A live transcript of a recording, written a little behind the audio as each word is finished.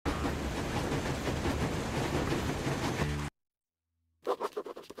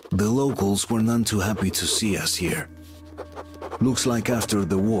The locals were none too happy to see us here. Looks like after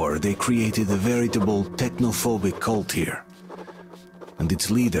the war they created a veritable technophobic cult here. And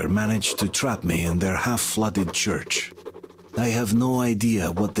its leader managed to trap me in their half-flooded church. I have no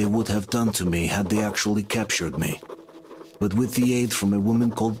idea what they would have done to me had they actually captured me. But with the aid from a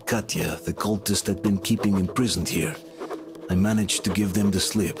woman called Katya, the cultist had been keeping imprisoned here, I managed to give them the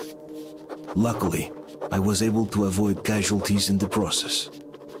slip. Luckily, I was able to avoid casualties in the process.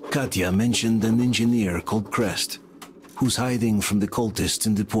 Katya mentioned an engineer called Crest, who's hiding from the cultists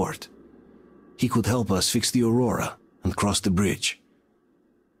in the port. He could help us fix the Aurora and cross the bridge.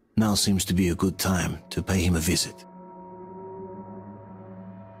 Now seems to be a good time to pay him a visit.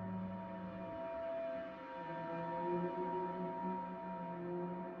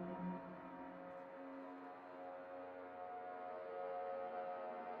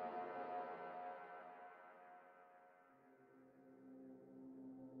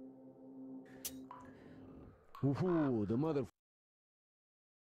 Woohoo, the mother